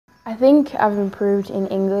I think I've improved in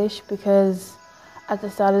English because at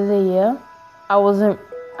the start of the year, I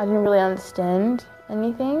didn't really understand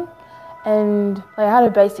anything, and I had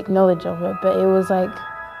a basic knowledge of it, but it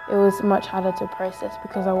was much harder to process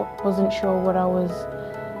because I wasn't sure what I was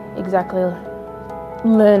exactly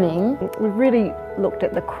learning. We've really looked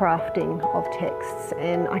at the crafting of texts,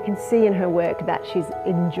 and I can see in her work that she's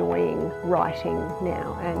enjoying writing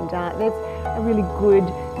now, and there's a really good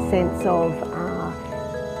sense of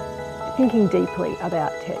thinking deeply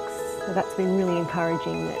about texts. So that's been really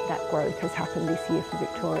encouraging that growth has happened this year for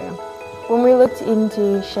Victoria. When we looked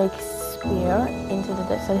into Shakespeare,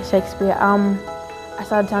 I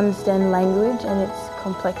started to understand language and its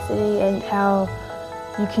complexity and how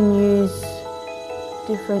you can use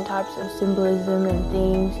different types of symbolism and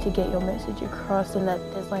themes to get your message across, and that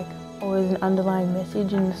there's always an underlying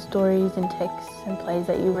message in the stories and texts and plays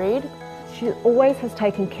that you read. She always has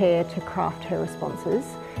taken care to craft her responses,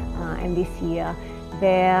 and this year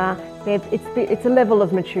it's a level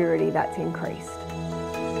of maturity that's increased.